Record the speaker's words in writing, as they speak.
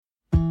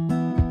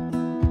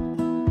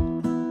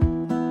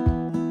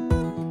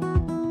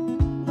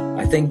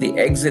think the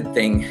exit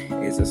thing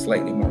is a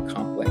slightly more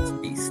complex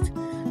beast.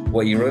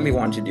 What you really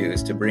want to do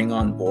is to bring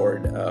on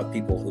board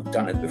people who've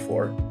done it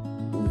before,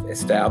 who've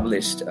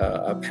established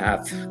a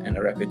path and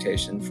a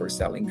reputation for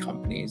selling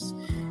companies.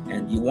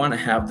 And you want to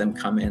have them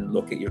come in,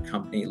 look at your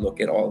company, look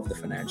at all of the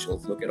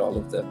financials, look at all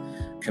of the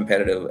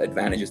competitive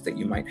advantages that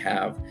you might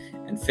have,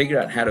 and figure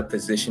out how to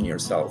position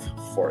yourself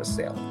for a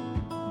sale.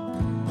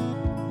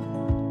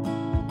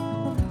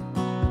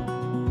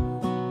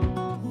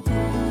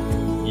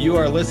 You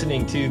are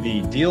listening to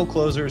the Deal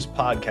Closers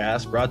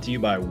podcast, brought to you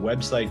by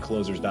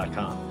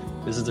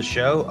websiteclosers.com. This is a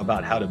show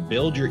about how to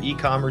build your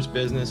e-commerce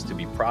business to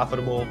be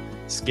profitable,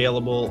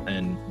 scalable,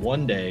 and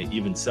one day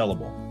even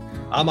sellable.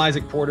 I'm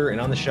Isaac Porter,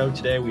 and on the show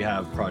today we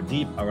have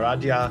Pradeep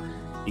Aradhya.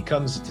 He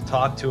comes to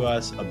talk to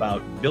us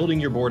about building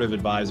your board of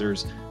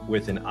advisors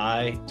with an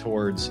eye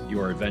towards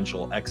your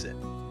eventual exit.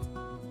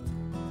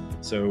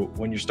 So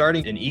when you're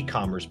starting an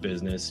e-commerce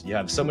business, you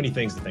have so many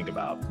things to think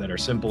about that are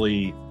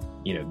simply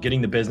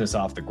getting the business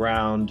off the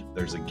ground.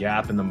 There's a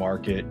gap in the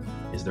market.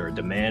 Is there a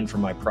demand for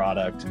my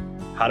product?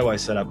 How do I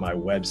set up my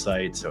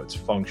website so it's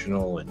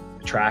functional and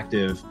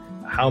attractive?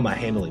 How am I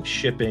handling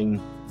shipping?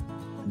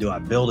 Do I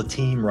build a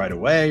team right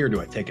away or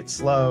do I take it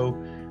slow?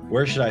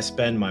 Where should I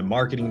spend my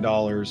marketing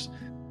dollars?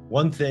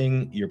 One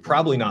thing you're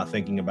probably not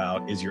thinking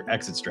about is your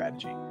exit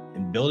strategy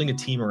and building a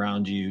team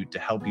around you to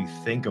help you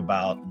think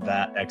about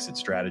that exit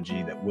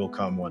strategy that will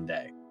come one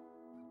day.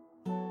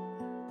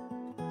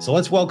 So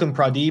let's welcome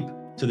Pradeep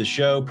to the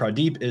show.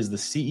 Pradeep is the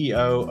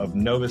CEO of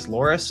Novus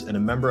Loris and a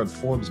member of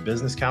Forbes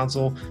Business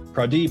Council.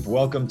 Pradeep,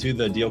 welcome to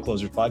the Deal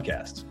Closers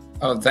podcast.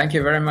 Oh, thank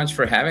you very much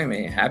for having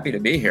me. Happy to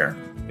be here.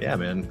 Yeah,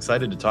 man,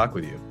 excited to talk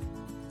with you.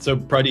 So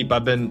Pradeep,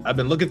 I've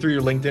been looking through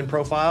your LinkedIn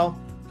profile,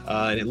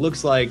 and it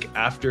looks like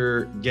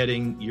after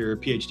getting your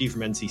PhD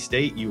from NC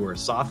State, you were a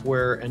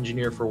software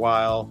engineer for a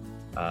while.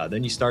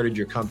 Then you started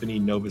your company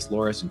Novus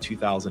Loris in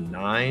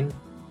 2009.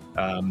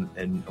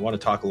 And I want to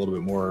talk a little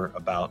bit more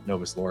about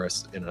Novus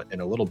Loris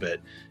in a little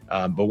bit.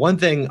 But one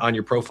thing on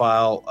your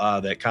profile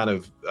that kind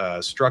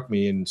of struck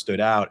me and stood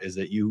out is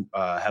that you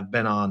have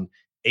been on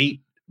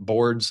 8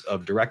 boards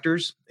of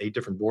directors, 8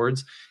 different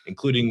boards,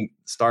 including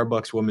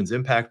Starbucks Women's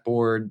Impact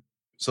Board.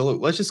 So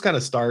let's just kind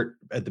of start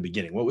at the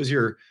beginning. What was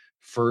your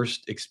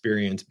first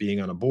experience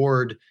being on a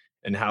board,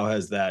 and how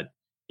has that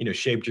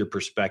shaped your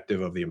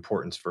perspective of the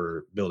importance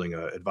for building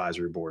an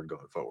advisory board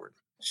going forward?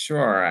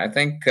 Sure. I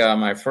think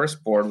my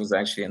first board was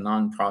actually a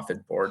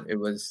nonprofit board. It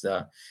was,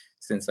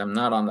 since I'm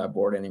not on that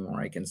board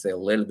anymore, I can say a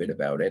little bit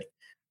about it.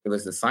 It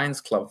was the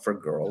Science Club for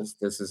Girls.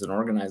 This is an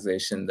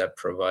organization that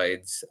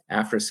provides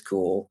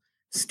after-school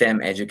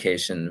STEM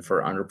education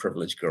for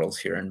underprivileged girls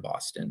here in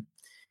Boston.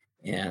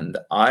 And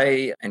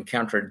I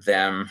encountered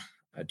them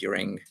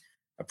during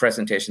a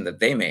presentation that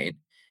they made.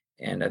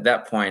 And at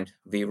that point,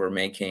 we were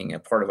making a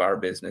part of our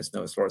business,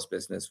 Novus Loris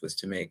business, was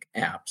to make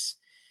apps.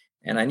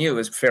 And I knew it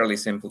was fairly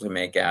simple to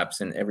make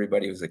apps, and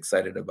everybody was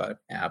excited about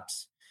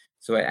apps.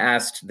 So I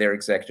asked their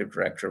executive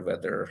director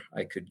whether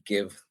I could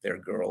give their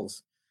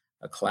girls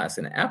a class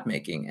in app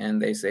making.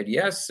 And they said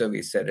yes. So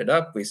we set it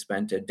up. We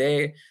spent a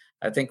day.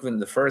 I think in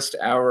the first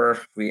hour,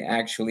 we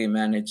actually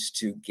managed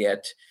to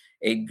get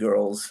 8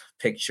 girls'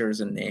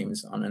 pictures and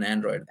names on an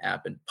Android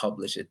app and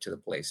publish it to the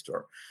Play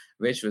Store,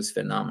 which was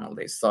phenomenal.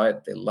 They saw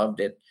it. They loved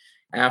it.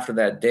 After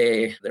that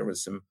day, there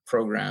was some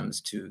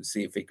programs to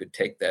see if we could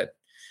take that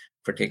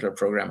particular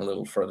program a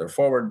little further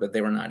forward, but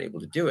they were not able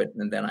to do it.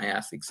 And then I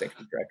asked the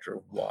executive director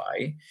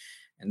why.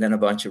 And then a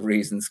bunch of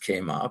reasons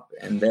came up.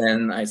 And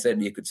then I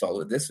said, you could solve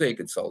it this way, you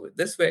could solve it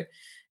this way.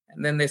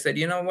 And then they said,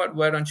 you know what,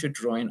 why don't you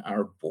join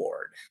our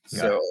board?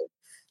 Yeah.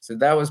 So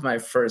that was my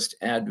first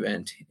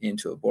advent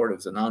into a board. It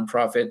was a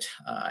nonprofit.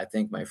 I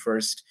think my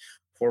first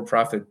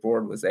for-profit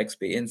board was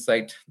XP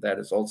Insight. That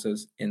is also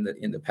in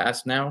the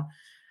past now.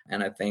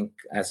 And I think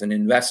as an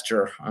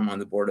investor, I'm on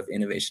the board of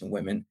Innovation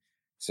Women.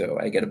 So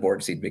I get a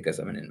board seat because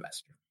I'm an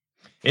investor.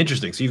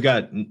 Interesting. So you've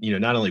got,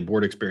 not only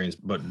board experience,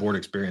 but board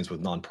experience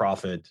with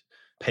nonprofit,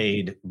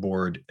 paid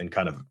board, and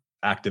kind of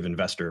active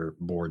investor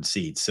board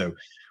seats. So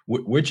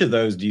which of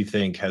those do you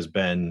think has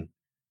been,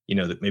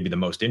 maybe the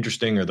most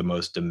interesting or the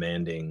most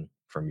demanding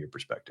from your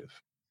perspective?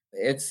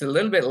 It's a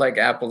little bit like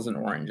apples and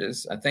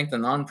oranges. I think the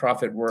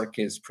nonprofit work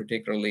is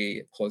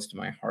particularly close to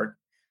my heart.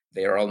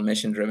 They are all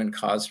mission-driven,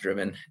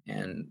 cause-driven,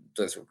 and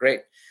those were great.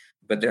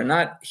 But they're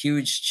not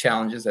huge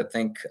challenges. I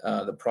think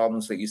the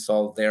problems that you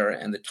solve there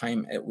and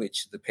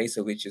the pace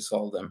at which you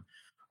solve them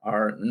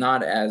are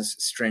not as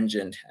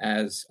stringent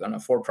as on a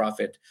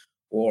for-profit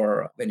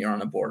or when you're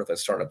on a board of a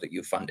startup that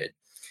you funded.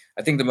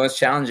 I think the most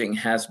challenging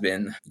has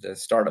been the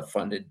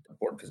startup-funded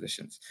board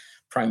positions,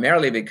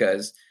 primarily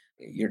because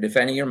you're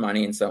defending your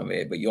money in some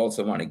way, but you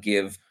also want to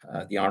give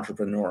the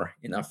entrepreneur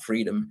enough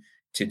freedom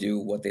to do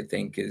what they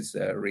think is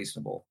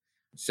reasonable.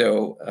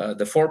 So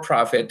the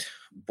for-profit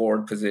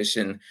board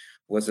position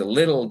was a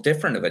little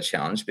different of a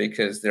challenge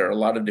because there are a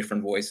lot of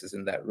different voices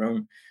in that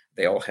room.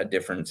 They all had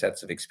different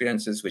sets of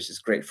experiences, which is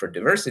great for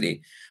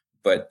diversity,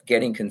 but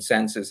getting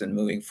consensus and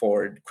moving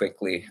forward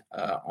quickly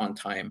on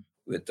time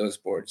with those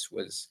boards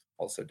was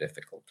also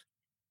difficult.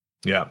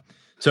 Yeah.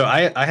 So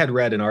I had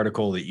read an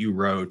article that you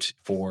wrote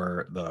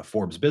for the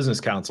Forbes Business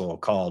Council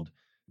called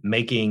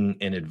Making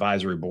an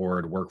Advisory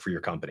Board Work for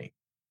Your Company.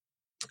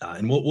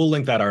 And we'll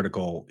link that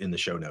article in the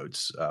show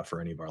notes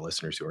for any of our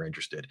listeners who are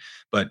interested.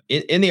 But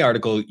in the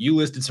article, you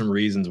listed some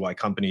reasons why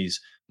companies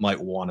might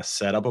want to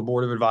set up a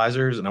board of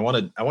advisors, and I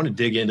want to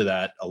dig into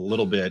that a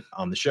little bit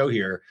on the show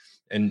here,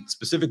 and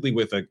specifically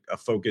with a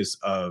focus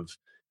of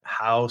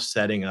how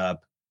setting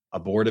up a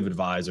board of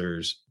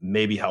advisors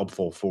may be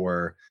helpful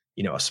for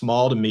a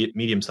small to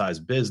medium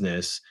sized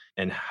business,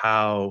 and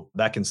how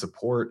that can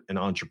support an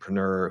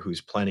entrepreneur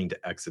who's planning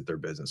to exit their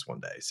business one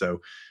day.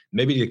 So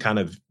maybe to kind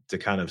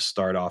of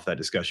start off that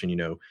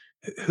discussion,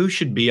 who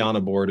should be on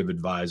a board of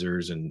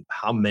advisors and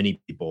how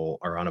many people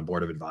are on a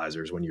board of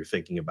advisors when you're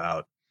thinking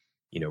about,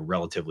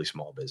 relatively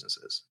small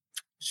businesses?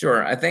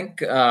 Sure. I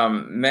think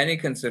many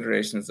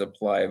considerations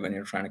apply when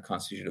you're trying to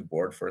constitute a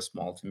board for a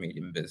small to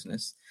medium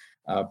business.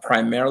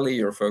 Primarily,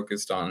 you're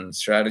focused on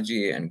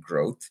strategy and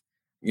growth.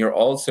 You're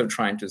also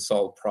trying to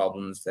solve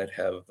problems that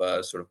have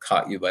sort of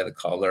caught you by the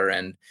collar,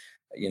 and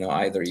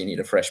either you need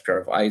a fresh pair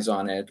of eyes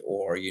on it,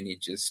 or you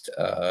need just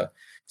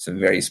some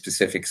very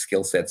specific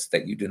skill sets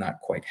that you do not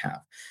quite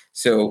have.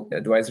 So,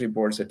 advisory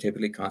boards are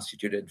typically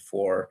constituted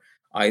for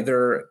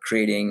either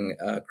creating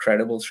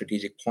credible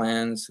strategic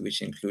plans,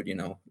 which include,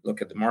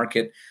 look at the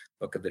market,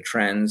 look at the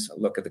trends,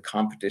 look at the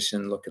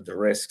competition, look at the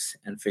risks,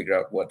 and figure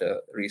out what a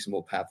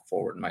reasonable path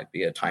forward might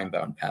be, a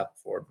time-bound path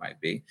forward might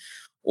be,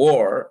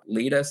 or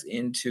lead us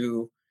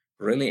into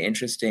really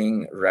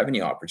interesting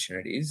revenue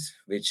opportunities,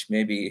 which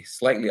may be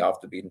slightly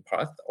off the beaten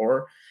path,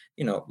 or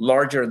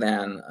larger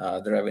than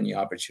the revenue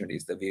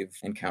opportunities that we've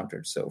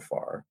encountered so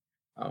far.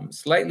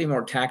 Slightly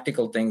more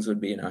tactical things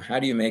would be, how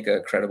do you make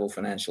a credible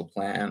financial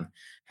plan?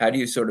 How do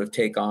you sort of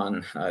take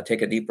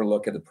a deeper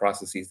look at the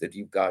processes that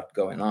you've got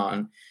going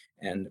on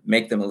and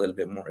make them a little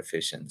bit more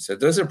efficient? So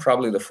those are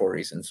probably the four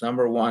reasons.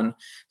 Number one,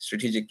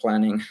 strategic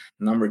planning.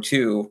 Number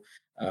two,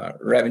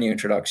 revenue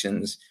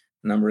introductions.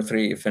 Number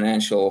three,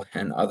 financial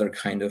and other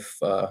kind of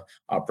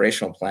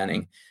operational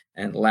planning.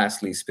 And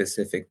lastly,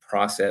 specific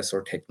process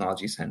or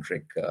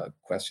technology-centric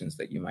questions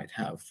that you might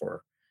have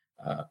for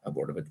a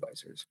board of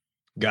advisors.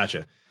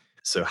 Gotcha.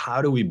 So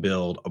how do we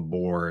build a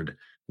board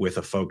with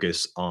a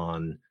focus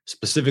on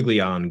specifically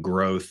on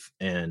growth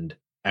and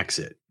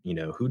exit?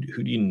 Who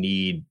do you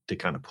need to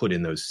kind of put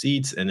in those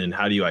seats? And then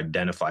how do you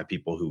identify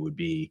people who would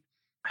be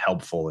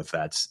helpful if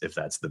that's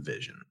the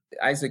vision?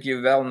 Isaac,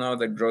 you well know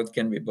that growth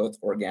can be both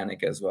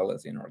organic as well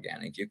as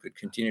inorganic. You could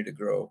continue to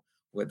grow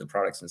with the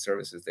products and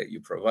services that you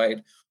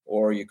provide,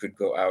 or you could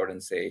go out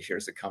and say,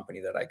 here's a company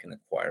that I can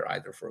acquire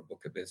either for a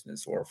book of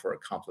business or for a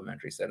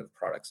complementary set of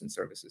products and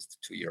services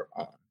to your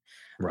own.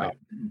 Right.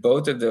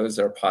 Both of those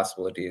are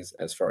possibilities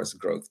as far as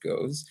growth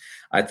goes.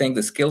 I think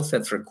the skill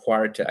sets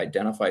required to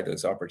identify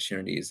those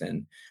opportunities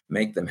and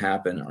make them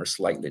happen are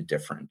slightly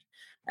different,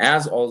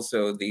 as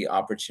also the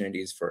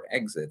opportunities for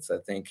exits. I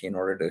think in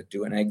order to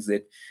do an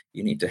exit,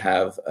 you need to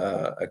have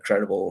a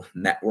credible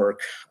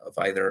network of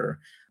either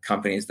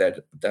companies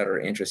that are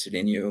interested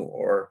in you,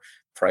 or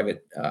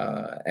private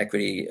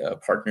equity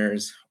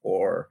partners,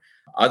 or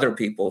other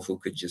people who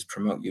could just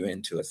promote you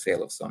into a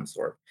sale of some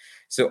sort.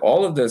 So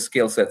all of those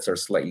skill sets are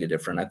slightly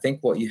different. I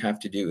think what you have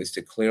to do is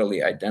to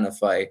clearly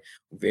identify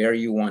where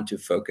you want to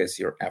focus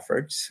your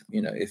efforts.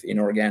 If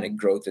inorganic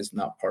growth is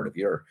not part of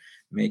your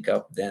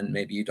makeup, then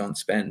maybe you don't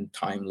spend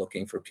time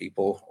looking for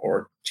people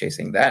or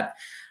chasing that.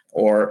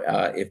 Or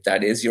if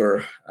that is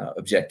your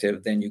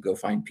objective, then you go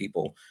find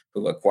people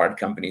who acquired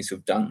companies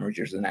who've done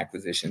mergers and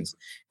acquisitions,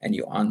 and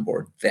you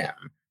onboard them.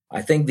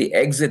 I think the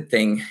exit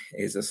thing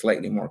is a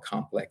slightly more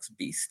complex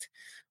beast.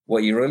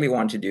 What you really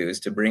want to do is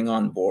to bring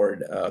on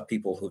board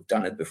people who've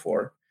done it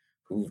before,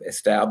 who've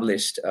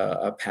established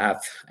a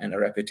path and a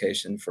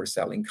reputation for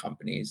selling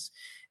companies.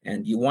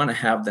 And you want to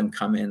have them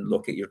come in,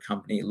 look at your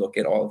company, look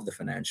at all of the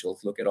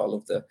financials, look at all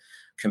of the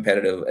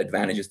competitive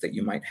advantages that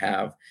you might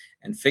have,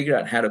 and figure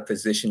out how to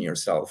position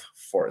yourself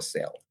for a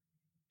sale.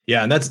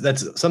 Yeah, and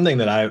that's something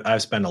that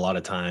I've spent a lot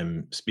of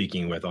time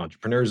speaking with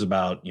entrepreneurs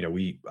about.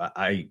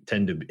 I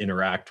tend to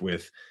interact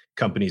with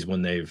companies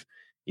when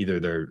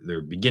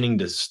they're beginning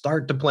to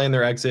start to plan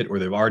their exit, or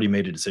they've already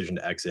made a decision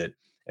to exit.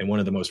 And one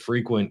of the most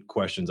frequent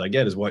questions I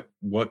get is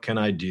what can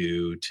I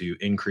do to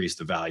increase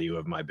the value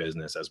of my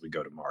business as we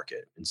go to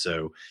market? And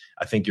so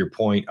I think your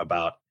point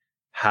about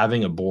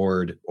having a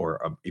board,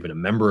 or even a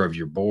member of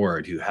your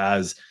board who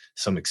has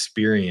some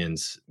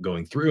experience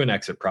going through an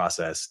exit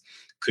process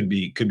could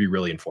be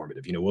really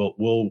informative.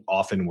 We'll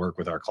often work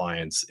with our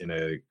clients in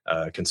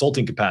a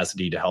consulting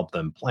capacity to help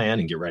them plan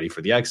and get ready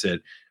for the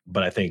exit.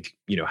 But I think,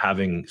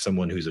 having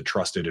someone who's a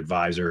trusted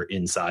advisor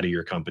inside of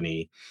your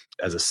company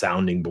as a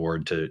sounding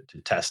board to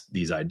test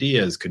these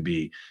ideas could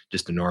be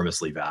just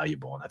enormously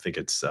valuable. And I think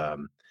it's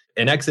an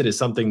exit is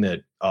something that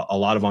a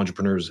lot of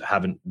entrepreneurs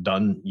haven't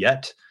done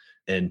yet.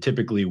 And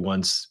typically,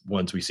 once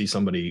we see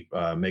somebody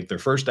make their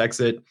first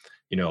exit,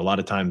 a lot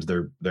of times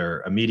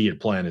their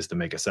immediate plan is to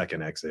make a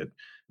second exit,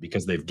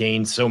 because they've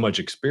gained so much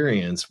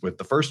experience with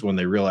the first one.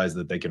 They realize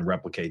that they can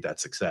replicate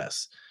that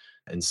success.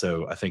 And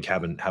so I think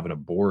having a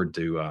board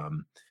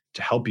to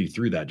help you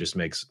through that just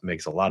makes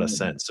a lot of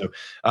sense. So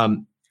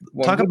um,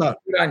 Well, talk about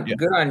yeah,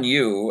 good on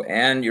you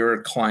and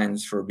your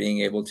clients for being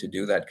able to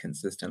do that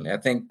consistently. I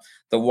think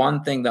the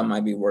one thing that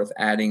might be worth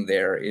adding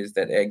there is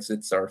that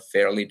exits are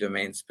fairly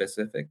domain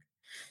specific.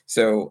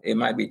 So it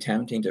might be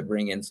tempting to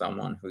bring in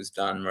someone who's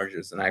done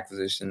mergers and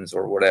acquisitions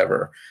or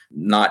whatever,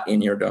 not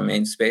in your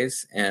domain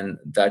space, and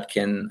that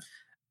can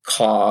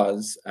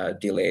cause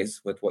delays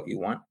with what you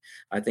want.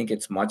 I think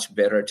it's much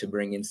better to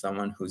bring in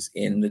someone who's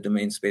in the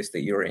domain space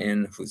that you're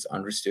in, who's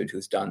understood,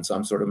 who's done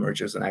some sort of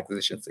mergers and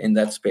acquisitions in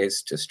that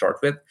space to start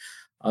with.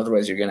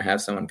 Otherwise, you're going to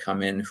have someone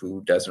come in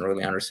who doesn't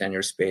really understand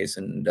your space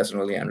and doesn't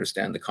really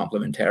understand the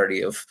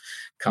complementarity of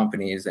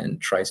companies and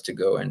tries to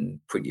go and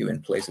put you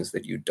in places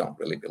that you don't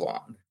really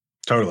belong.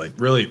 totally.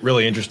 Really,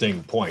 really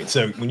interesting point.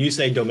 So when you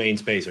say domain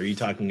space, are you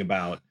talking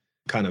about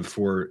kind of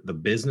for the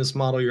business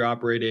model you're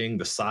operating,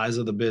 the size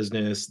of the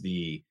business,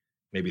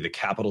 maybe the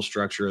capital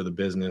structure of the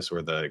business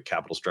or the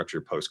capital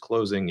structure post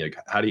closing? Like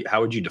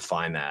how would you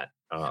define that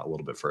a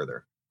little bit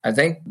further? I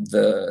think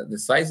the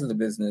size of the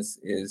business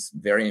is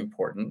very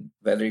important.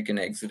 Whether you can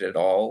exit at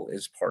all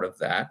is part of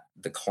that.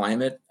 The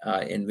climate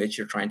in which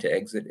you're trying to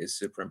exit is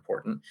super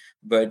important.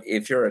 But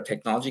if you're a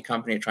technology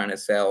company trying to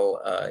sell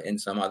in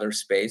some other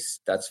space,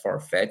 that's far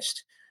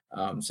fetched.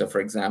 So, for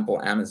example,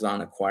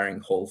 Amazon acquiring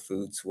Whole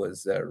Foods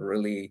was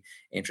really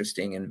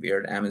interesting and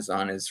weird.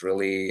 Amazon is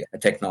really a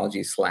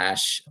technology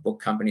slash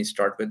book company to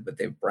start with, but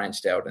they've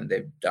branched out and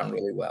they've done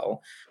really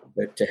well.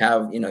 But to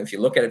have, if you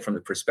look at it from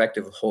the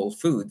perspective of Whole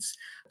Foods,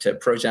 to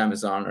approach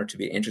Amazon or to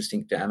be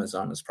interesting to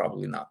Amazon is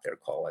probably not their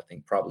call. I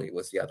think probably it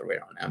was the other way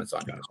around.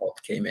 Amazon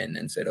came in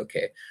and said,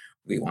 okay,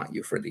 we want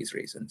you for these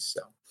reasons.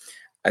 So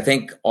I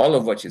think all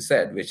of what you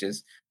said, which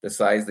is the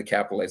size, the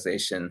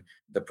capitalization,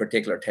 the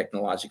particular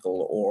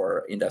technological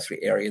or industry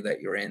area that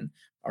you're in,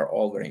 are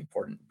all very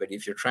important. But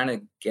if you're trying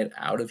to get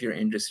out of your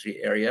industry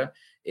area,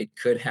 it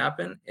could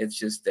happen. It's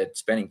just that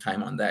spending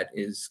time on that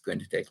is going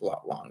to take a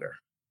lot longer.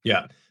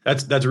 Yeah,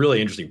 that's a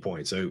really interesting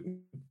point. So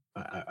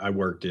I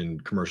worked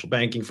in commercial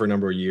banking for a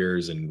number of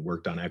years and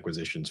worked on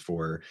acquisitions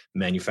for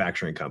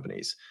manufacturing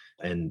companies.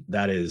 And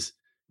that is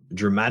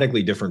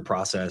dramatically different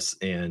process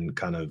and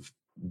kind of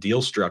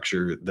deal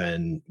structure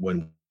than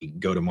when we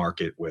go to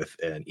market with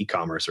an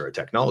e-commerce or a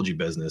technology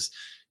business.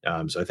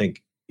 So I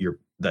think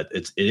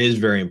it is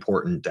very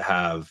important to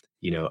have,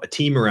 a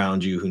team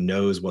around you who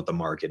knows what the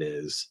market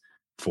is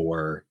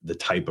for the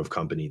type of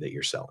company that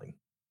you're selling.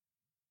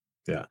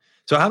 Yeah.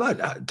 So how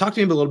about talk to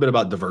me a little bit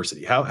about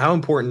diversity? How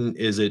important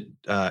is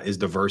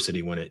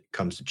diversity when it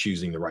comes to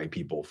choosing the right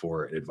people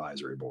for an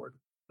advisory board?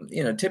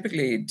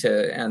 Typically,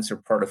 to answer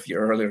part of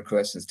your earlier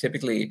questions,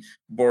 typically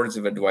boards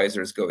of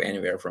advisors go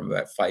anywhere from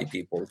about 5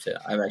 people to,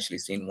 I've actually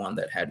seen one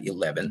that had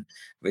 11,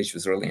 which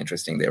was really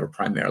interesting. They were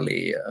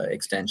primarily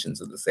extensions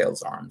of the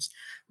sales arms.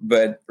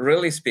 But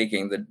really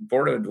speaking, the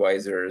board of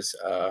advisors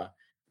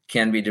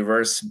can be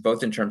diverse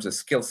both in terms of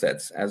skill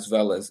sets as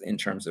well as in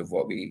terms of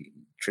what we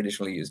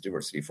traditionally use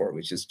diversity for,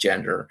 which is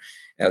gender,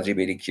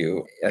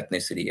 LGBTQ,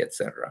 ethnicity,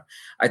 etc.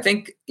 I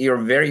think you're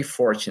very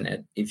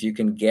fortunate if you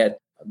can get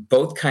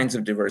both kinds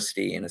of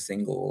diversity in a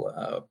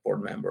single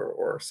board member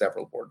or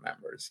several board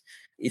members.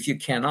 If you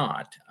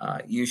cannot,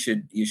 you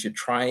should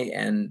try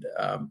and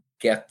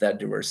get that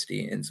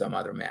diversity in some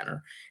other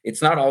manner.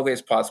 It's not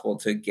always possible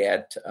to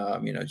get,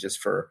 just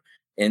for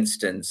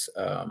instance,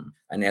 an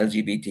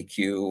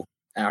LGBTQ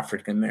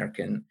African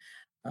American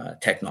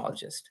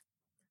technologist.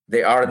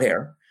 They are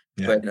there.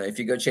 Yeah. But if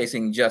you go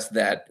chasing just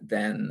that,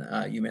 then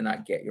you may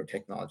not get your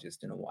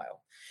technologist in a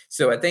while.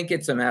 So I think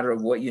it's a matter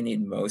of what you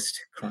need most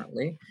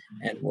currently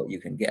and what you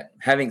can get.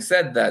 Having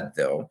said that,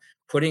 though,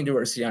 putting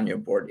diversity on your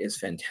board is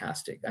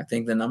fantastic. I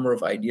think the number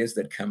of ideas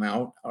that come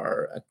out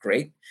are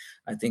great.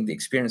 I think the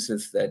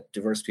experiences that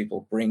diverse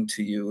people bring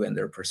to you and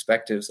their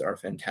perspectives are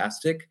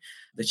fantastic.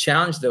 The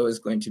challenge, though, is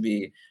going to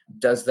be,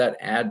 does that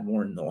add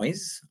more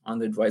noise on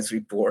the advisory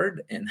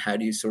board? And how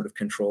do you sort of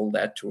control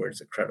that towards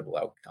a credible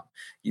outcome?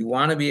 You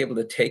want to be able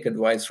to take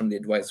advice from the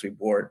advisory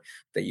board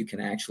that you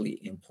can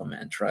actually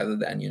implement rather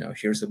than,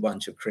 here's a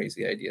bunch of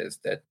crazy ideas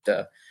that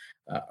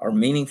are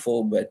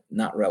meaningful but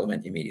not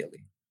relevant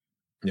immediately.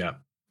 Yeah,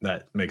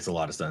 that makes a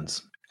lot of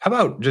sense. How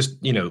about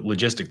just,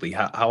 logistically,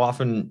 how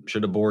often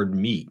should a board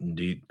meet? And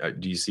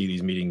do you see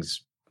these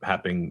meetings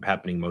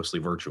happening mostly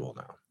virtual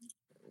now?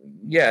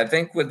 Yeah, I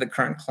think with the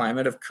current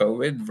climate of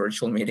COVID,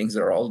 virtual meetings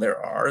are all there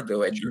are,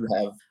 though I do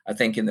have, I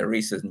think in the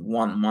recent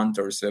 1 month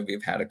or so,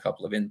 we've had a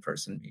couple of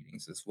in-person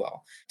meetings as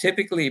well.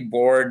 Typically,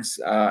 boards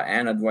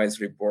and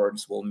advisory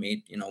boards will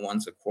meet,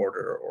 once a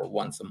quarter or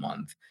once a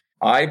month.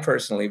 I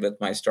personally, with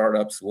my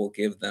startups, will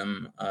give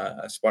them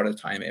a spot of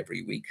time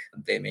every week.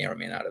 They may or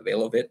may not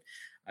avail of it.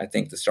 I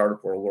think the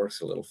startup world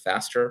works a little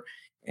faster.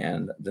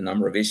 and the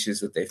number of issues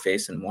that they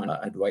face and want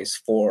advice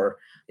for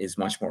is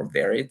much more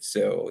varied.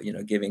 So,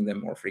 giving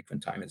them more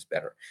frequent time is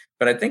better.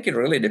 But I think it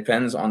really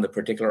depends on the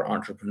particular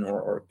entrepreneur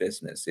or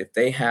business. If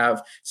they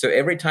have, so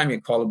every time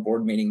you call a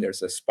board meeting,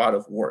 there's a spot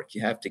of work.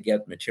 You have to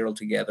get material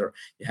together.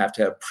 You have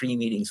to have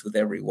pre-meetings with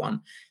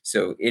everyone.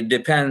 So it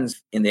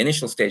depends. In the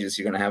initial stages,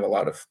 you're going to have a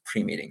lot of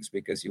pre-meetings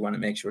because you want to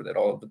make sure that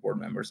all of the board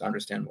members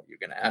understand what you're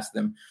going to ask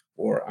them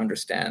or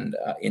understand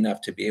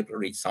enough to be able to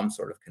reach some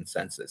sort of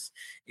consensus.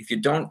 If you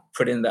don't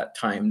put in that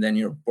time, then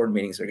your board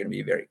meetings are going to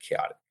be very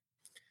chaotic.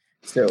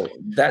 So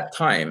that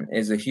time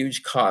is a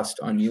huge cost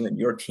on you and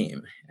your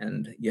team,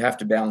 and you have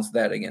to balance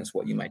that against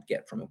what you might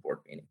get from a board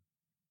meeting.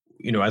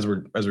 As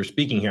we're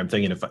speaking here, I'm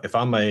thinking if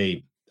I'm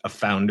a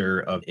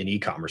founder of an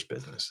e-commerce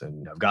business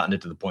and I've gotten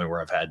it to the point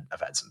where I've had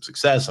some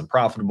success, I'm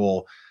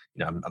profitable,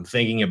 I'm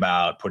thinking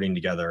about putting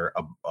together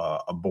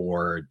a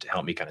board to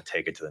help me kind of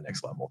take it to the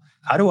next level.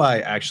 How do I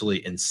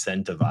actually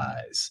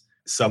incentivize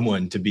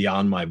someone to be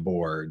on my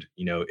board?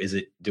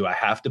 Do I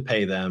have to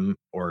pay them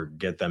or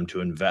get them to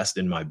invest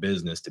in my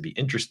business to be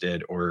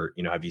interested? Or,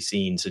 have you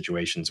seen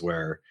situations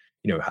where,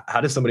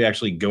 how does somebody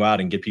actually go out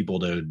and get people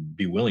to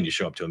be willing to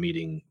show up to a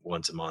meeting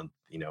once a month,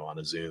 on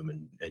a Zoom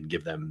and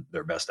give them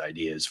their best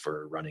ideas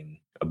for running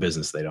a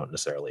business they don't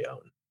necessarily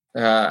own?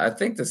 I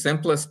think the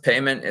simplest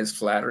payment is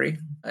flattery.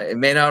 It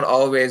may not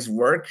always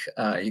work.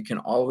 You can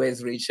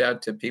always reach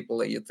out to people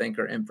that you think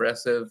are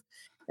impressive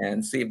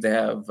and see if they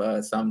have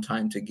some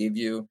time to give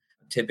you.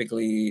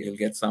 Typically, you'll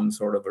get some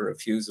sort of a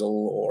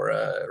refusal or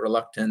a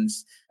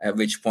reluctance, at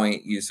which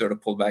point you sort of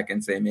pull back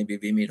and say, maybe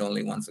we meet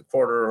only once a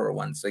quarter or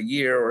once a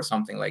year or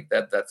something like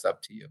that. That's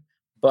up to you.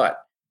 But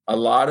a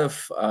lot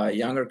of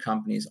younger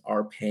companies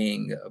are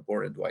paying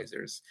board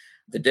advisors.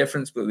 The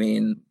difference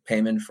between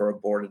payment for a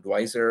board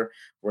advisor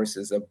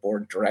versus a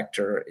board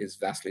director is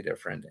vastly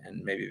different.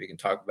 And maybe we can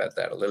talk about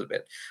that a little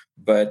bit.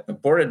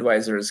 But board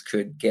advisors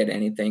could get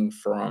anything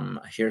from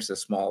here's a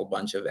small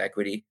bunch of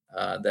equity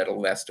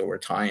that'll vest over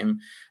time,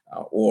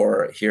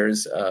 or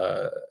here's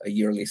a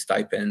yearly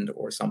stipend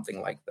or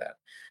something like that.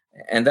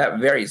 And that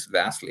varies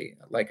vastly.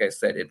 Like I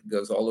said, it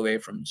goes all the way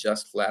from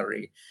just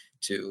flattery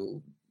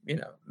to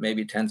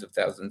maybe tens of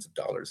thousands of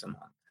dollars a month.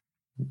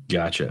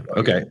 Gotcha.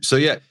 Okay. So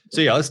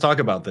let's talk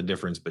about the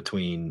difference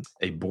between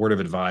a board of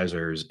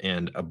advisors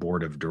and a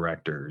board of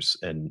directors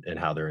and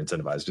how they're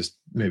incentivized. Just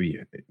maybe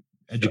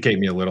educate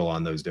me a little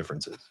on those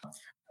differences.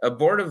 A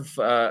board of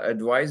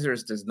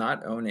advisors does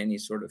not own any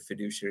sort of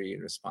fiduciary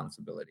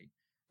responsibility.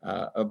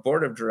 A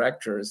board of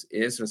directors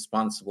is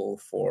responsible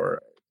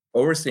for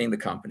overseeing the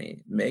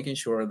company, making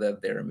sure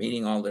that they're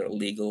meeting all their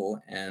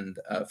legal and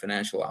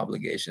financial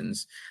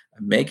obligations,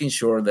 making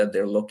sure that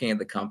they're looking at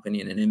the company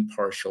in an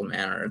impartial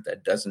manner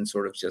that doesn't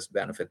sort of just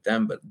benefit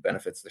them, but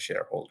benefits the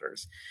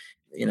shareholders.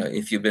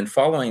 If you've been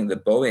following the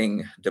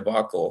Boeing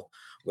debacle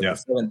with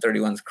the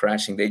 731s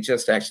crashing, they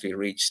just actually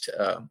reached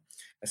a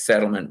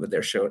settlement with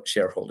their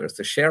shareholders.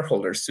 The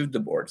shareholders sued the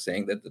board,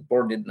 saying that the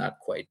board did not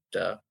quite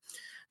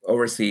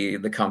oversee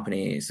the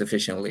company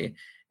sufficiently.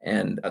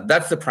 And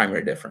that's the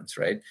primary difference,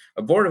 right?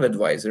 A board of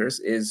advisors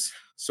is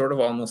sort of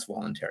almost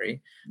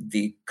voluntary.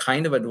 The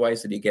kind of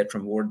advice that you get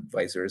from board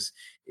advisors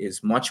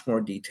is much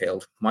more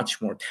detailed, much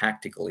more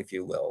tactical, if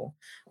you will.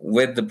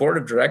 With the board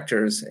of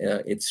directors,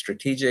 it's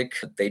strategic.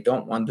 They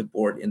don't want the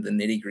board in the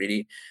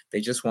nitty-gritty.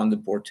 They just want the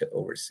board to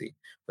oversee.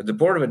 With the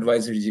board of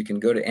advisors, you can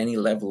go to any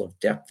level of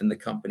depth in the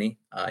company.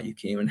 You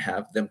can even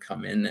have them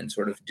come in and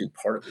sort of do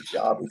part of the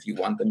job if you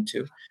want them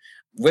to.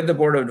 With the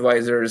board of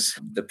advisors,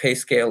 the pay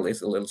scale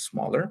is a little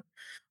smaller.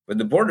 With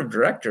the board of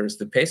directors,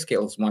 the pay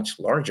scale is much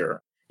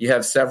larger. You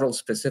have several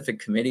specific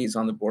committees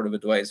on the board of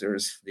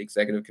advisors: the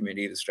executive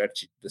committee, the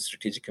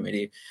strategic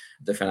committee,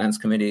 the finance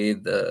committee,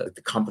 the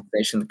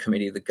compensation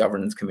committee, the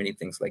governance committee,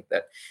 things like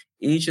that.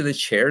 Each of the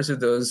chairs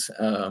of those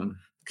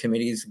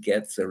committees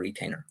gets a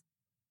retainer.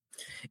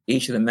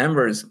 Each of the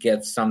members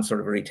gets some sort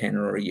of a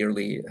retainer or a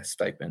yearly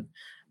stipend.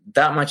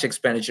 That much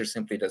expenditure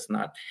simply does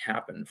not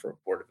happen for a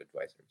board of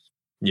advisors.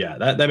 Yeah,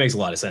 that makes a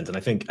lot of sense. And I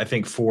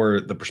think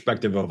for the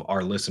perspective of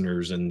our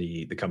listeners and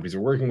the companies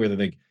we're working with, I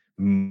think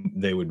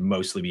they would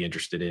mostly be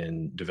interested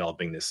in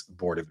developing this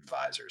board of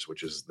advisors,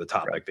 which is the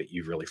topic that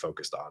you've really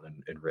focused on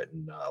and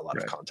written a lot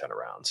of content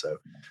around. So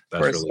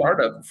that's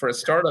for a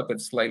startup,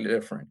 it's slightly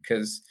different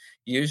because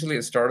usually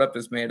a startup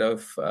is made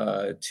of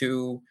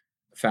two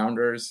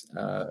founders,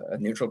 a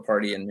neutral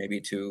party, and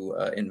maybe two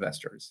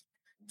investors.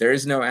 There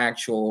is no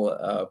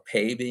actual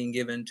pay being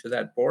given to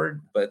that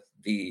board, but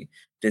the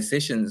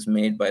decisions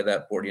made by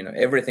that board,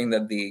 everything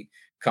that the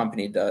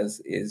company does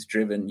is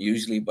driven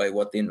usually by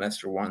what the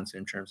investor wants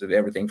in terms of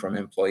everything from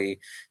employee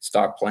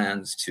stock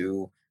plans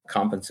to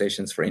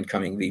compensations for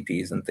incoming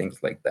VPs and things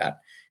like that.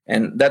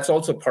 And that's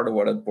also part of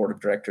what a board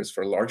of directors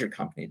for a larger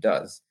company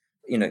does.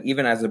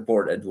 Even as a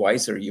board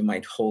advisor, you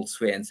might hold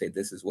sway and say,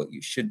 this is what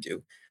you should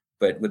do.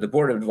 But with the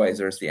board of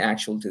advisors, the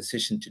actual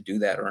decision to do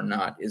that or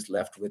not is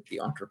left with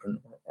the entrepreneur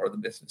or the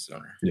business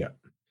owner. Yeah.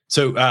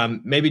 So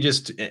maybe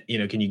just,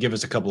 can you give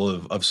us a couple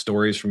of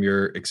stories from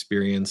your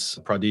experience,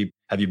 Pradeep?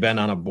 Have you been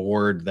on a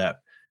board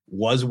that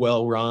was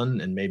well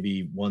run and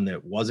maybe one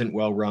that wasn't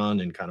well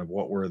run, and kind of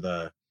what were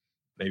the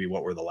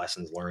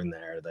lessons learned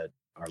there that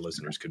our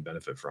listeners could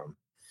benefit from?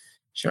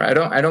 Sure. I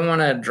don't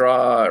want to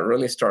draw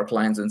really stark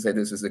lines and say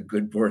this is a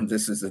good board and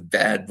this is a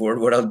bad board.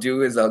 What I'll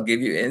do is I'll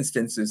give you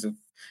instances of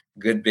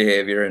good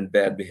behavior and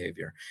bad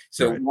behavior.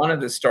 So Right. one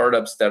of the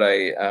startups that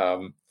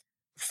I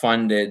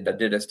funded that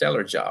did a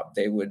stellar job.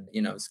 They would,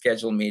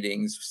 schedule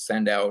meetings,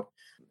 send out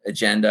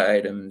agenda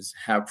items,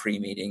 have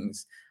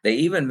pre-meetings. They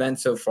even went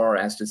so far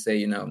as to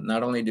say,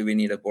 not only do we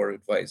need a board of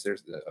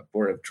advisors, a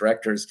board of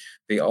directors,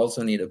 they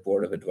also need a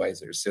board of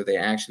advisors. So they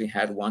actually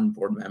had one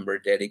board member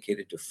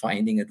dedicated to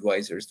finding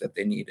advisors that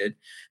they needed,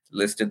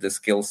 listed the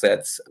skill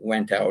sets,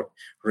 went out,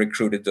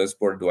 recruited those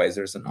board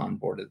advisors, and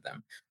onboarded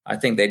them. I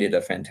think they did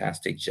a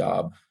fantastic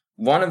job.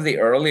 One of the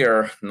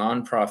earlier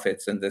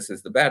nonprofits, and this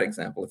is the bad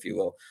example, if you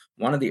will,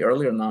 one of the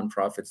earlier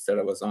nonprofits that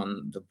I was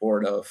on the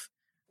board of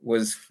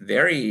was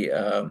very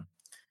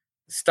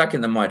stuck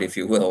in the mud, if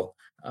you will,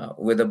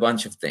 with a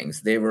bunch of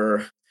things. They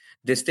were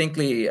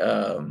distinctly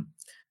a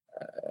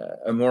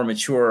more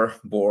mature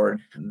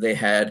board. They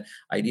had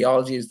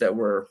ideologies that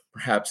were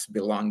perhaps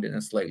belonged in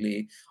a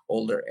slightly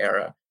older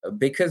era.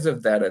 Because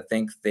of that, I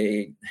think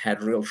they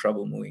had real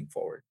trouble moving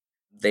forward.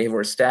 They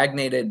were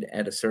stagnated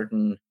at a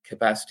certain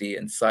capacity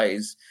and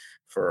size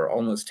for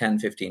almost 10,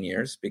 15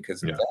 years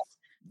because of Yeah. that.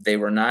 They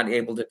were not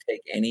able to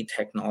take any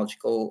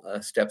technological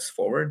steps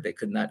forward. They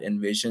could not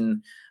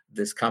envision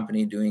this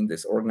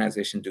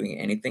organization doing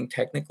anything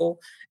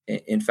technical.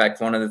 In fact,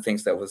 one of the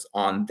things that was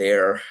on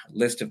their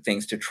list of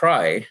things to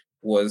try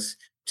was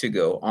to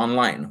go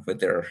online with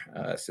their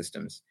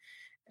systems.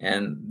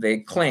 And they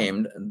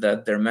claimed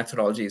that their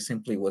methodology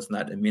simply was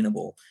not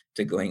amenable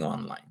to going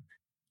online,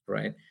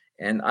 right?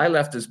 And I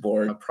left this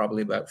board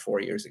probably about 4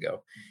 years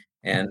ago.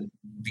 And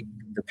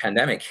the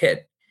pandemic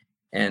hit,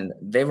 and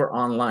they were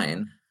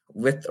online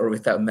with or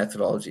without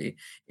methodology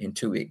in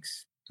 2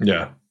 weeks.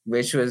 Yeah.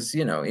 Which was,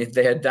 if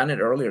they had done it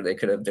earlier,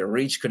 their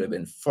reach could have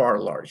been far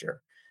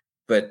larger.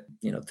 But,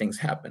 things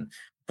happen.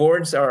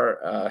 Boards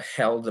are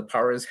the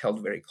power is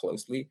held very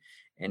closely.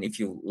 And if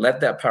you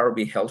let that power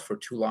be held for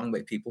too long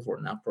by people who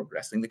are not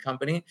progressing the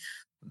company,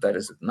 that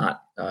is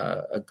not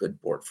a good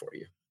board for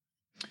you.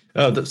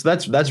 Oh,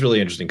 that's really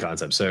interesting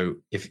concept. So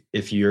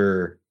if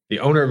you're the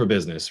owner of a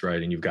business,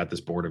 right, and you've got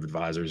this board of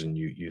advisors, and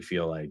you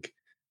feel like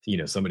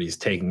somebody's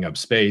taking up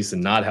space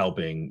and not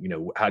helping,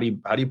 how do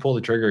you pull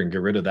the trigger and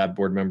get rid of that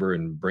board member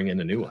and bring in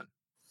a new one?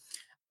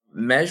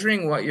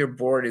 Measuring what your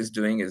board is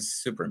doing is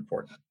super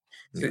important.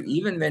 So Yeah.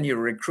 even when you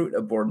recruit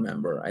a board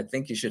member, I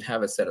think you should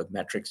have a set of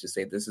metrics to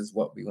say this is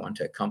what we want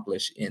to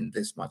accomplish in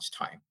this much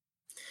time.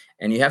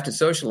 And you have to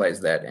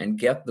socialize that and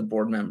get the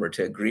board member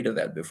to agree to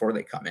that before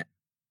they come in.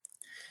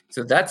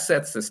 So that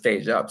sets the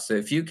stage up. So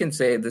if you can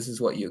say this is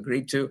what you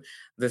agreed to,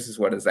 this is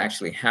what has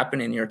actually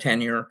happened in your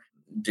tenure,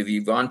 do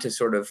you want to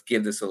sort of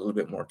give this a little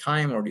bit more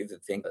time, or do you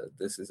think that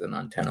this is an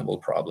untenable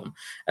problem?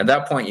 At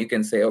that point, you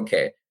can say,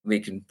 okay, we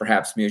can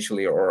perhaps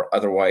mutually or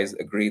otherwise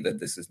agree that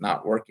this is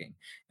not working.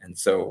 And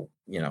so,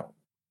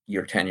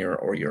 your tenure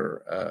or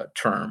your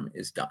term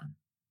is done.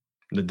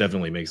 That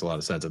definitely makes a lot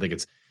of sense. I think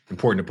it's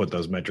important to put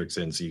those metrics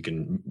in so you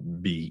can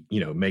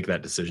make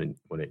that decision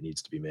when it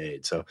needs to be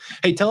made. So,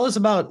 hey, tell us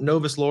about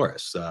Novus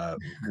Loris.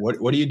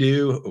 What do you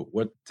do?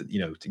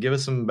 To give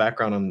us some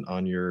background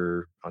on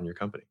your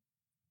company.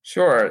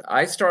 Sure.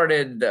 I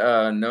started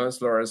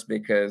Novus Loris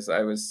because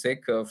I was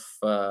sick of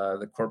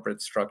the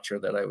corporate structure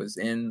that I was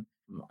in.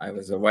 I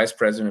was a vice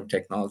president of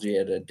technology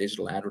at a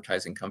digital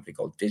advertising company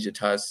called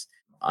Digitus.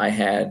 I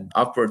had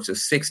upwards of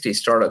 60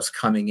 startups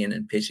coming in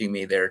and pitching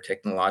me their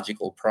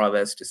technological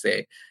prowess to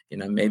say,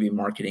 maybe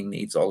marketing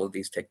needs all of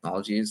these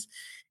technologies.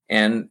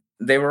 And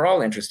they were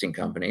all interesting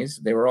companies.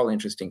 They were all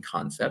interesting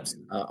concepts.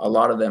 A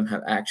lot of them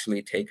have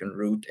actually taken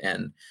root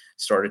and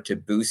started to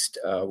boost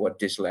what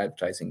digital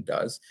advertising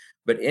does.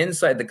 But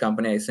inside the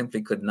company, I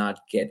simply could not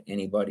get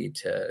anybody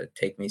to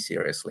take me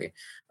seriously.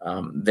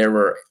 There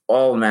were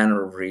all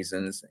manner of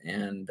reasons.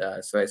 And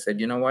so I said,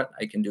 you know what?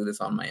 I can do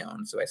this on my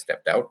own. So I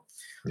stepped out,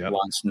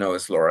 launched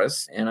Novus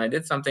Loris, and I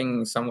did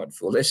something somewhat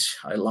foolish.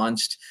 I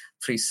launched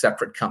 3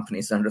 separate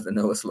companies under the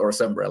Novus Loris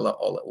umbrella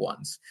all at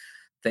once,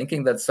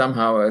 thinking that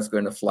somehow I was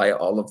going to fly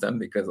all of them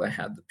because I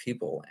had the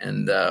people.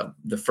 And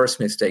the first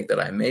mistake that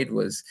I made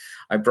was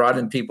I brought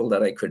in people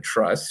that I could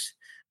trust,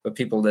 but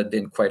people that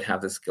didn't quite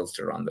have the skills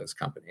to run those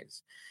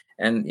companies.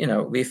 And,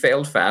 we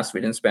failed fast.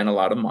 We didn't spend a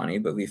lot of money,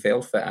 but we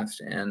failed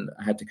fast. And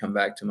I had to come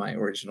back to my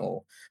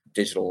original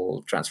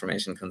digital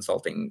transformation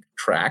consulting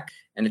track.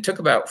 And it took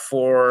about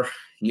 4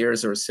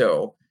 years or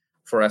so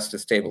for us to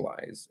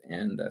stabilize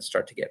and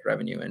start to get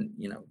revenue and,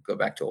 go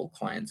back to old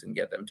clients and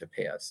get them to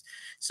pay us.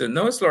 So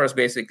Novus Loris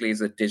basically is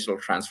a digital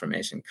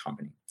transformation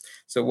company.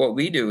 So what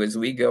we do is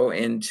we go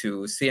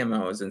into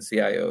CMOs and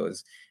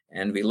CIOs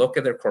and we look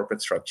at their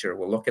corporate structure,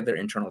 we'll look at their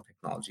internal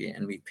technology,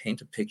 and we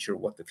paint a picture of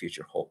what the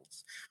future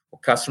holds,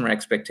 what customer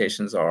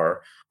expectations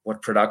are,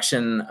 what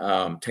production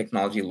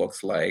technology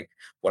looks like,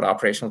 what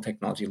operational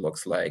technology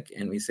looks like.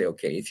 And we say,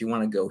 okay, if you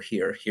want to go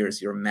here,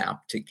 here's your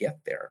map to get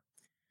there.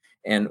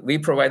 And we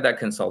provide that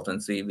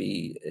consultancy.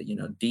 We,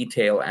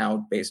 detail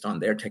out based on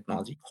their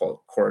technology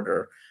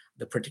corridor,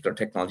 the particular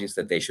technologies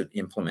that they should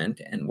implement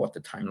and what the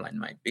timeline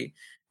might be.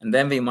 And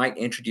then we might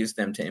introduce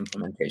them to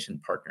implementation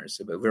partners.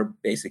 So we're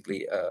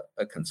basically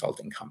a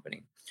consulting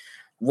company.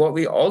 What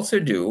we also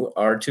do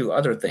are two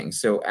other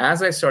things. So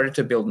as I started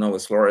to build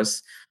Novus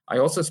Loris, I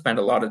also spent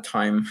a lot of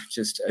time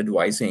just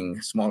advising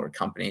smaller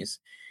companies.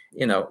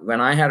 When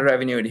I had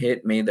revenue, it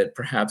hit me that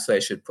perhaps I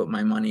should put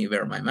my money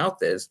where my mouth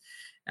is.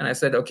 And I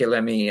said, okay,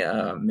 let me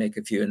make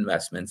a few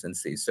investments and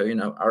see. So,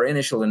 our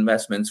initial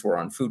investments were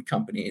on food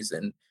companies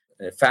and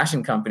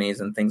fashion companies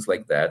and things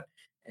like that.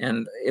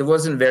 And it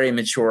wasn't very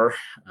mature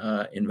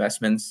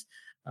investments.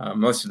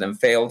 Most of them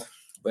failed.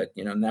 But,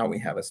 now we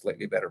have a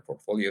slightly better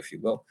portfolio, if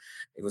you will.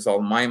 It was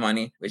all my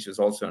money, which was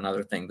also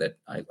another thing that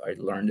I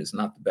learned is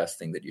not the best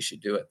thing that you should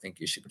do. I think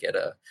you should get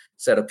a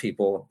set of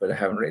people, but I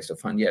haven't raised a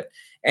fund yet.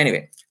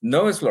 Anyway,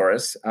 Novus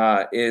Loris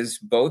is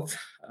both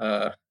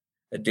a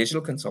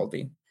digital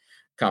consulting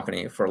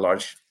company for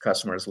large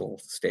customers, little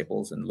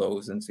Staples and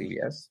Lowe's and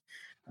CVS.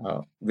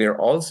 We're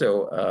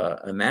also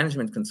a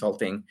management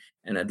consulting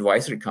and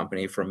advisory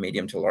company for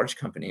medium to large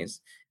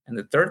companies. And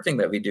the third thing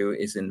that we do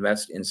is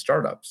invest in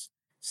startups.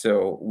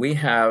 So we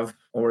have,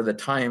 over the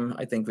time,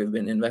 I think we've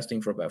been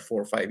investing for about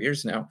 4 or 5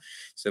 years now.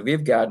 So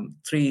we've got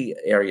 3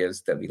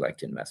 areas that we like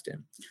to invest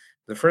in.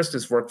 The first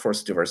is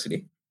workforce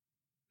diversity.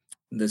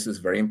 This is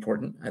very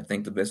important. I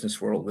think the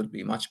business world would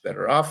be much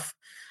better off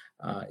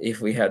if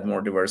we had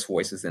more diverse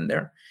voices in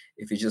there.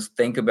 If you just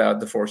think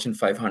about the Fortune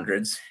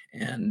 500s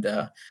and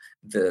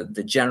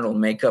the general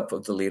makeup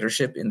of the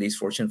leadership in these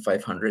Fortune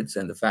 500s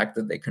and the fact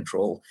that they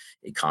control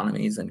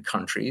economies and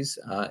countries,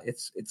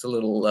 it's a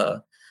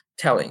little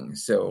telling.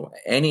 So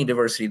any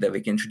diversity that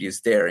we can introduce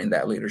there in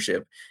that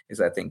leadership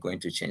is, I think, going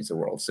to change the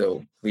world.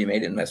 So we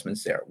made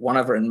investments there. One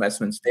of our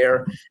investments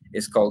there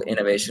is called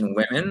Innovation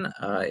Women.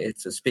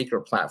 It's a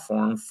speaker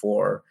platform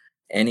for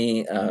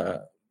any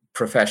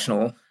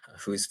professional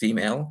who is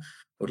female,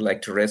 would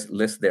like to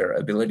list their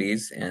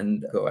abilities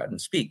and go out and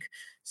speak.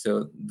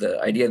 So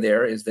the idea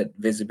there is that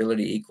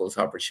visibility equals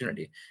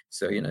opportunity.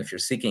 So, if you're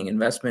seeking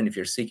investment, if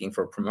you're seeking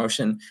for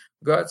promotion,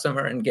 go out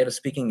somewhere and get a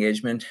speaking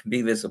engagement,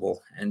 be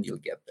visible, and you'll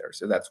get there.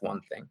 So that's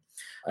one thing.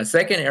 A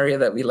second area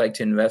that we like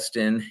to invest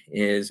in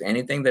is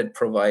anything that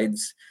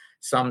provides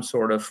some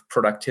sort of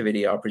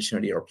productivity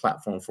opportunity or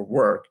platform for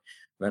work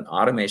when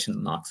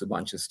automation knocks a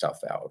bunch of stuff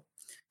out.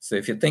 So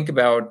if you think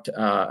about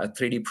a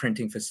 3D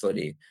printing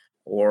facility,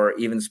 or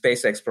even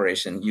space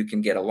exploration, you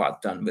can get a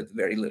lot done with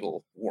very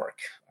little work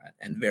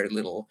and very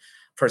little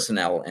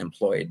personnel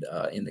employed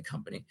in the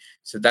company.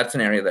 So that's an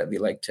area that we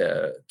like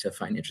to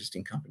find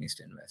interesting companies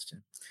to invest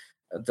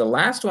in. The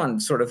last one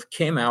sort of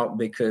came out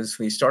because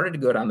we started to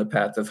go down the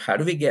path of how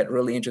do we get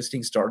really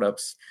interesting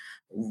startups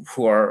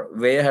who are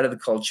way ahead of the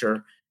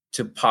culture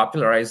to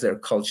popularize their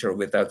culture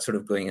without sort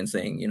of going and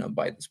saying,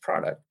 buy this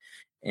product.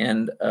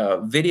 And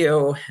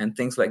video and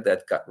things like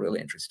that got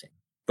really interesting.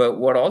 But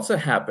what also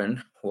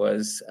happened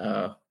was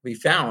we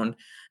found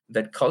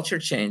that culture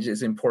change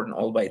is important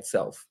all by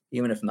itself,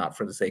 even if not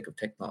for the sake of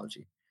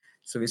technology.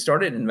 So we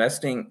started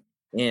investing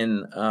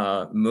in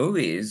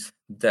movies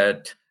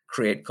that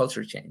create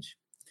culture change.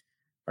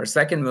 Our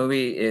second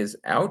movie is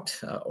out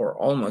or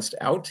almost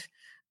out.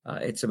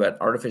 It's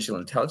about artificial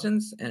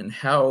intelligence and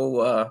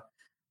how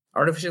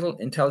artificial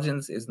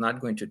intelligence is not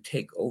going to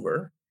take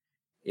over.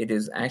 It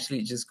is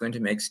actually just going to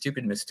make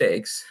stupid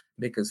mistakes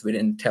because we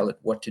didn't tell it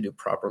what to do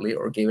properly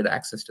or gave it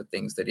access to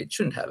things that it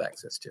shouldn't have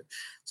access to.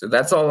 So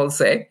that's all I'll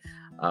say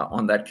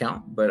on that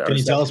count. But can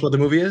you tell us what the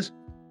movie is?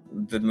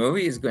 The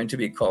movie is going to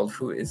be called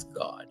Who is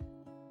God?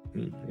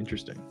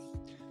 Interesting.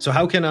 So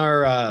how can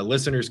our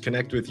listeners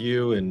connect with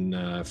you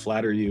and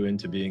flatter you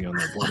into being on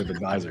the board of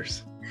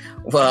advisors?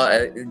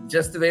 Well,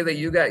 just the way that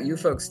you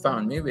folks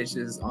found me, which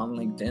is on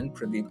LinkedIn,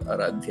 Pradeep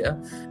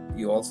Aradhya.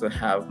 You also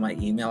have my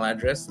email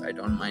address. I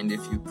don't mind if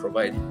you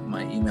provide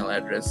my email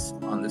address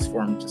on this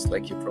form, just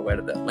like you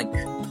provided that link.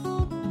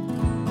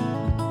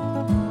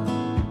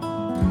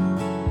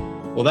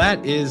 Well,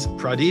 that is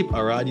Pradeep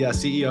Aradhya,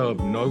 CEO of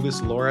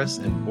Novus Loris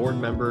and board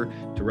member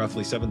to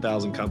roughly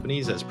 7,000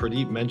 companies. As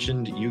Pradeep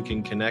mentioned, you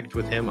can connect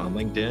with him on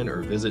LinkedIn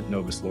or visit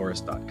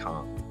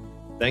novusloris.com.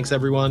 Thanks,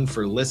 everyone,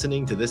 for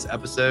listening to this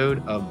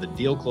episode of the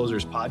Deal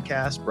Closers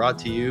podcast brought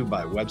to you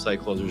by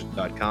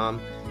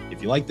websiteclosers.com.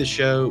 If you like this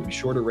show, be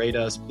sure to rate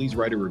us. Please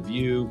write a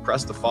review,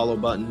 press the follow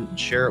button, and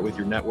share it with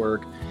your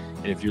network.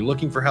 And if you're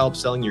looking for help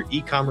selling your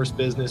e-commerce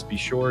business, be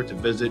sure to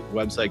visit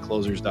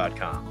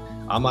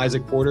websiteclosers.com. I'm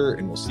Isaac Porter,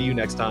 and we'll see you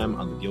next time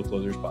on the Deal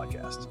Closers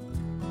podcast.